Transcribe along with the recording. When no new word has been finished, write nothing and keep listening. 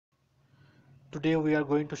Today we are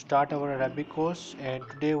going to start our Arabic course, and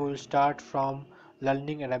today we will start from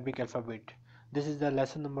learning Arabic alphabet. This is the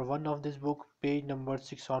lesson number 1 of this book, page number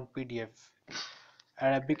 6 on PDF.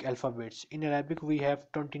 Arabic alphabets. In Arabic we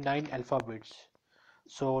have 29 alphabets.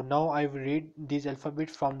 So now I will read these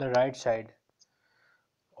alphabets from the right side.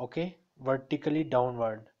 Okay, vertically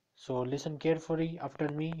downward. So listen carefully after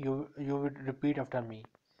me. You will repeat after me.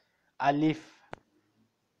 Alif,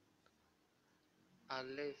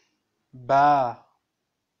 Alif. ba.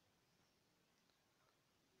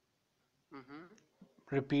 Mm-hmm.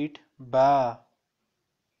 Repeat ba.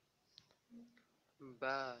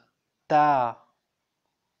 Ba. Ta,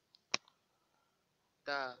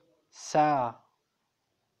 Ta. sa,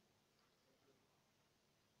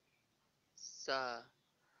 Sa.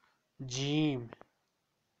 jim,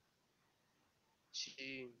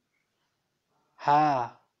 Jim.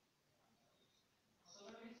 ha,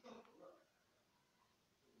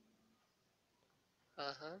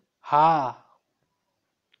 Uh-huh. ha.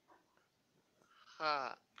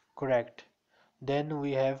 Ha. Correct. Then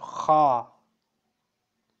we have kha.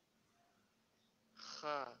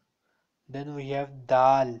 Kha. Then we have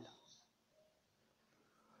dal.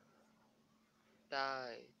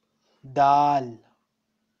 Dai. Dal.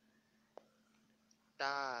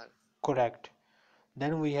 Dal. Correct.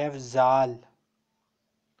 Then we have zal.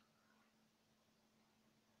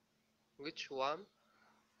 Which one?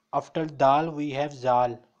 After dal we have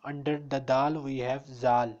zal. Under the dal we have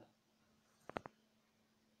zal.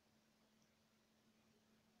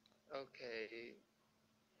 Okay.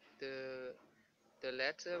 The the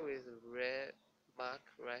letter with red mark,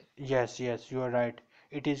 right? Yes, yes, you are right.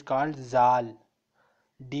 It is called zal.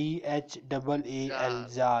 Dhal. Zal.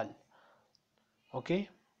 Zal. Okay?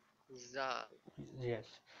 Zal. Yes.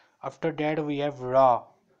 After that we have ra.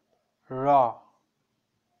 Ra.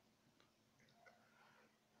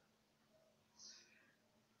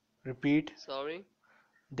 Repeat. Sorry?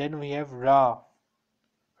 Then we have ra.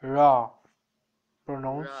 Ra.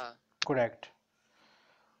 Pronounce Ra. correct.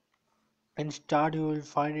 In start you will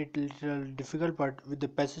find it a little difficult, but with the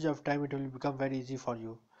passage of time it will become very easy for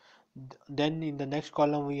you. Then in the next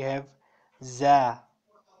column we have za.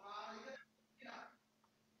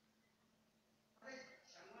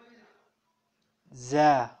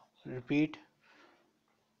 Za. Repeat.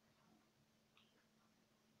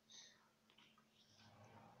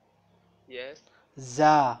 Yes.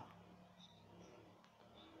 Za.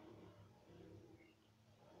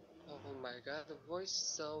 Oh my god, the voice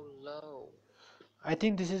is so low. I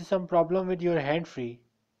think this is some problem with your hand free.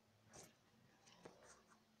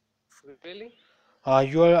 Really?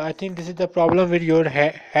 I think this is the problem with your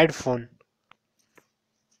headphone.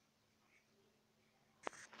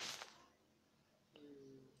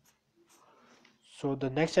 Mm, So the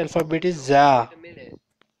next alphabet is za. Wait a minute.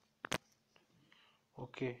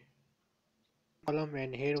 Okay. Column,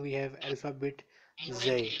 and here we have alphabet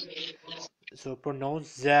z. So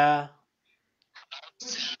pronounce za.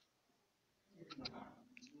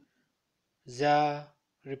 Za.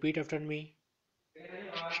 Repeat after me.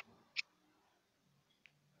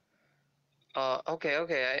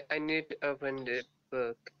 Okay. I need to open the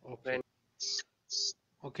book. Okay. When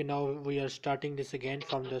Okay, now we are starting this again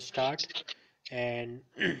from the start, and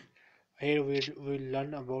here we will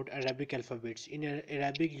learn about Arabic alphabets. In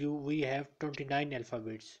Arabic, we have 29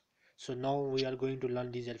 alphabets. So now we are going to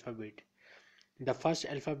learn this alphabet. The first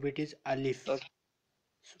alphabet is Alif. okay.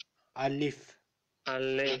 Alif,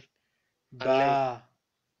 Alif. Alif. Ba,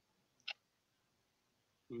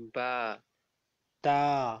 Ba.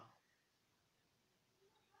 Ta,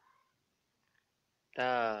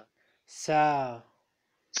 Ta. Sa,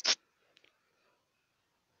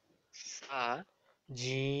 Sa.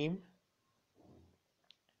 Jim,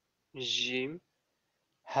 Jim.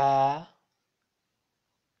 Ha,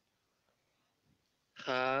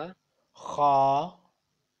 Ha. Kha,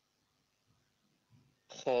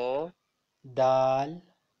 Kho. Dal,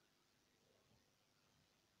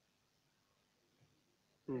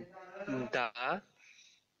 Da.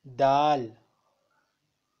 Dal.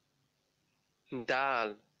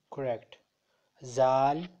 Dal. Correct.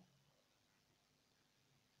 Zal,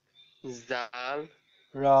 Zal.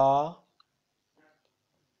 Ra,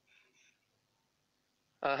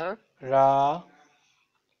 Uh-huh. Ra.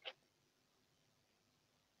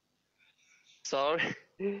 Sorry.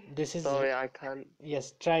 This is, Sorry, I can't.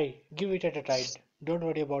 yes, try. Give it a try. Don't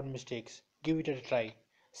worry about mistakes. Give it a try.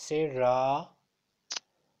 Say Ra.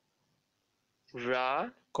 Ra.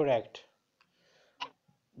 Correct.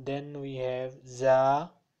 Then we have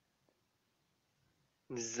Za,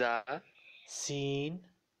 Za. Sin,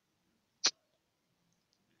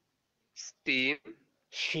 Steam.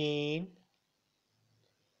 Sheen,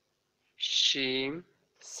 Shim.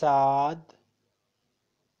 Sad.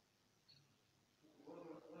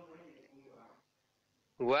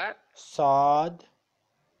 What? Sad.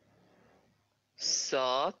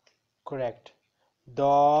 Sod. Correct.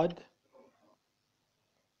 Dod.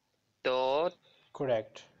 Dot.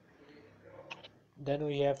 Correct. Then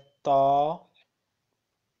we have Ta.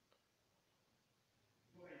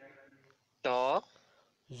 Dog.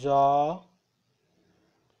 Za.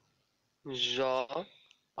 Jaw.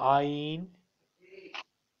 Ain.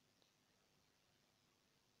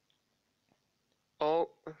 Oh,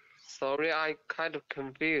 sorry, I kind of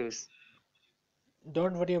confused.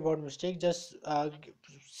 Don't worry about mistake. Just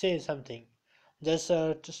say something. Just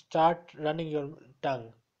to start running your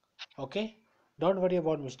tongue. Okay? Don't worry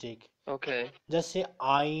about mistake. Okay. Just say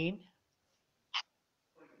Ain.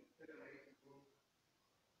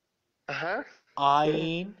 Uh-huh.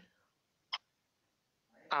 Ain.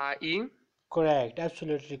 Ain. Correct.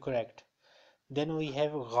 Absolutely correct. Then we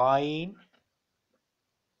have Ghain.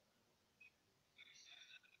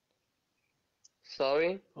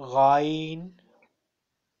 Sorry. Ghain.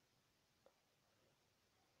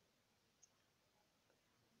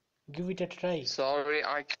 Give it a try. Sorry,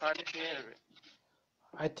 I can't hear it.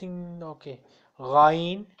 I think okay.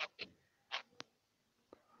 Ghain.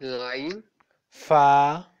 Line.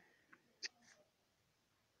 Fa.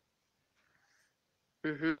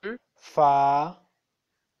 Mm-hmm. Fa.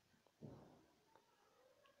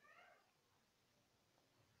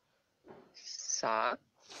 Sa.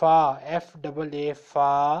 Fa. F-double-A.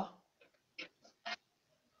 Fa.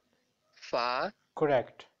 Fa.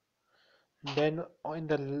 Correct. Then in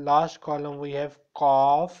the last column we have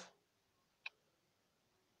Qaf.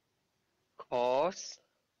 Cos.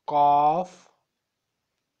 Qaf.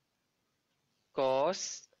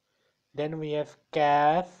 Cos. Then we have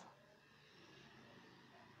Kaf.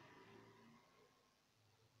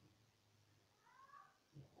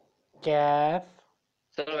 Kaf.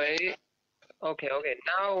 Sorry. Okay.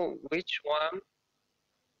 Now, which one?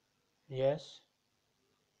 Yes.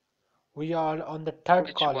 We are on the third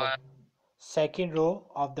Which column. one? Second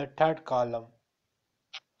row of the third column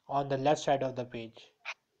on the left side of the page.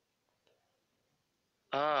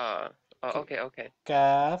 Ah. Oh, K- okay.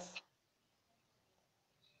 Kaf.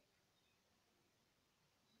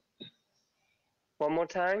 One more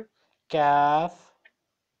time. Kaf.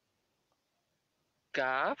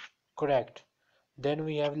 Gaf. Correct. Then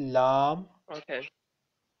we have Lam. Okay.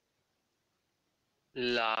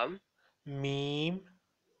 Lam. Mim.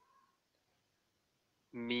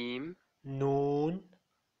 Mim. Noon.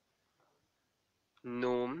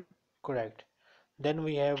 Num. Correct. Then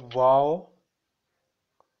we have Waw.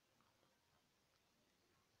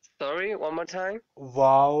 Sorry, one more time.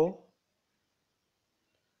 Waw.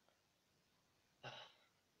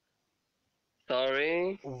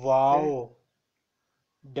 Sorry. Wow.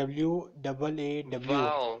 W-double-A-W.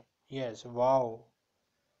 Wow. Yes, wow.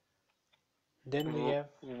 Then we have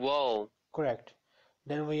Whoa. correct.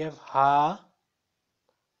 Then we have Ha.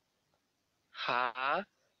 Ha.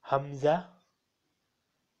 Hamza.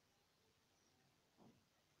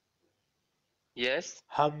 Yes.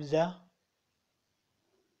 Hamza.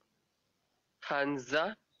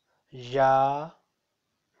 Hanza. Ya.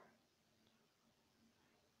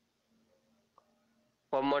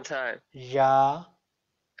 One more time. Ya.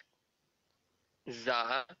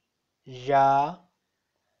 Za. Ya.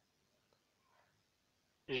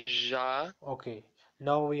 Ja. Okay.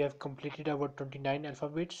 Now we have completed our 29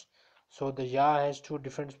 alphabets. So the Ya has two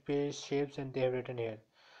different space shapes and they have written here.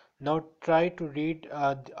 Now try to read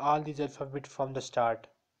all these alphabets from the start.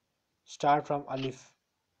 Start from Alif,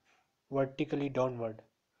 vertically downward.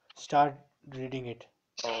 Start reading it.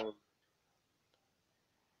 Oh.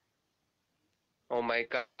 Oh my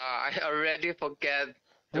God. I already forget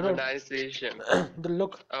No, the no. pronunciation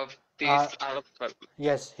Look. of Uh, these alphabet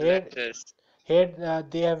yes. letters. Here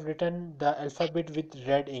they have written the alphabet with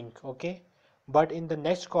red ink. Okay. But in the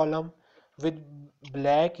next column, with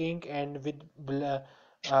black ink and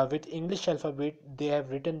with English alphabet, they have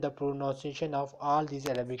written the pronunciation of all these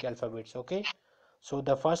Arabic alphabets. Okay. So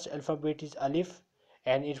the first alphabet is Alif,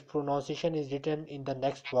 and its pronunciation is written in the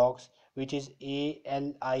next box, which is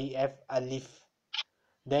A-L-I-F, Alif.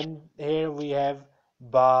 Then here we have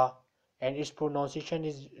Ba, and its pronunciation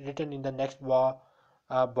is written in the next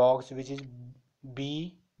box, which is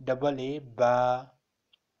B-double-A, Ba.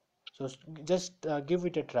 So just give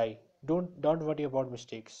it a try. Don't worry about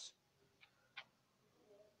mistakes.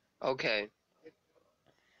 Okay.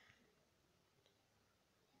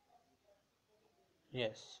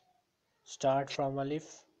 Yes. Start from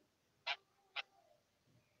Alif.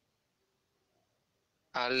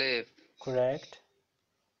 Alif. Correct.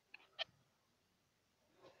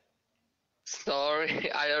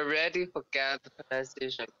 Sorry, I already forgot the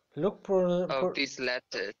pronunciation Look, of these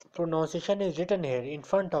letters. pronunciation is written here in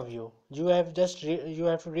front of you. You have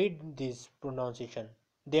to read this pronunciation.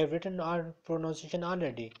 They have written our pronunciation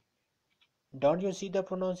already. Don't you see the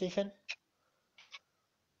pronunciation?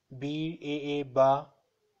 B A ba.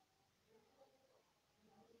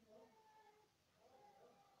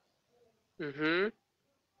 Mm-hmm.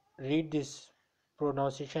 Read this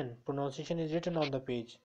pronunciation. Pronunciation is written on the page.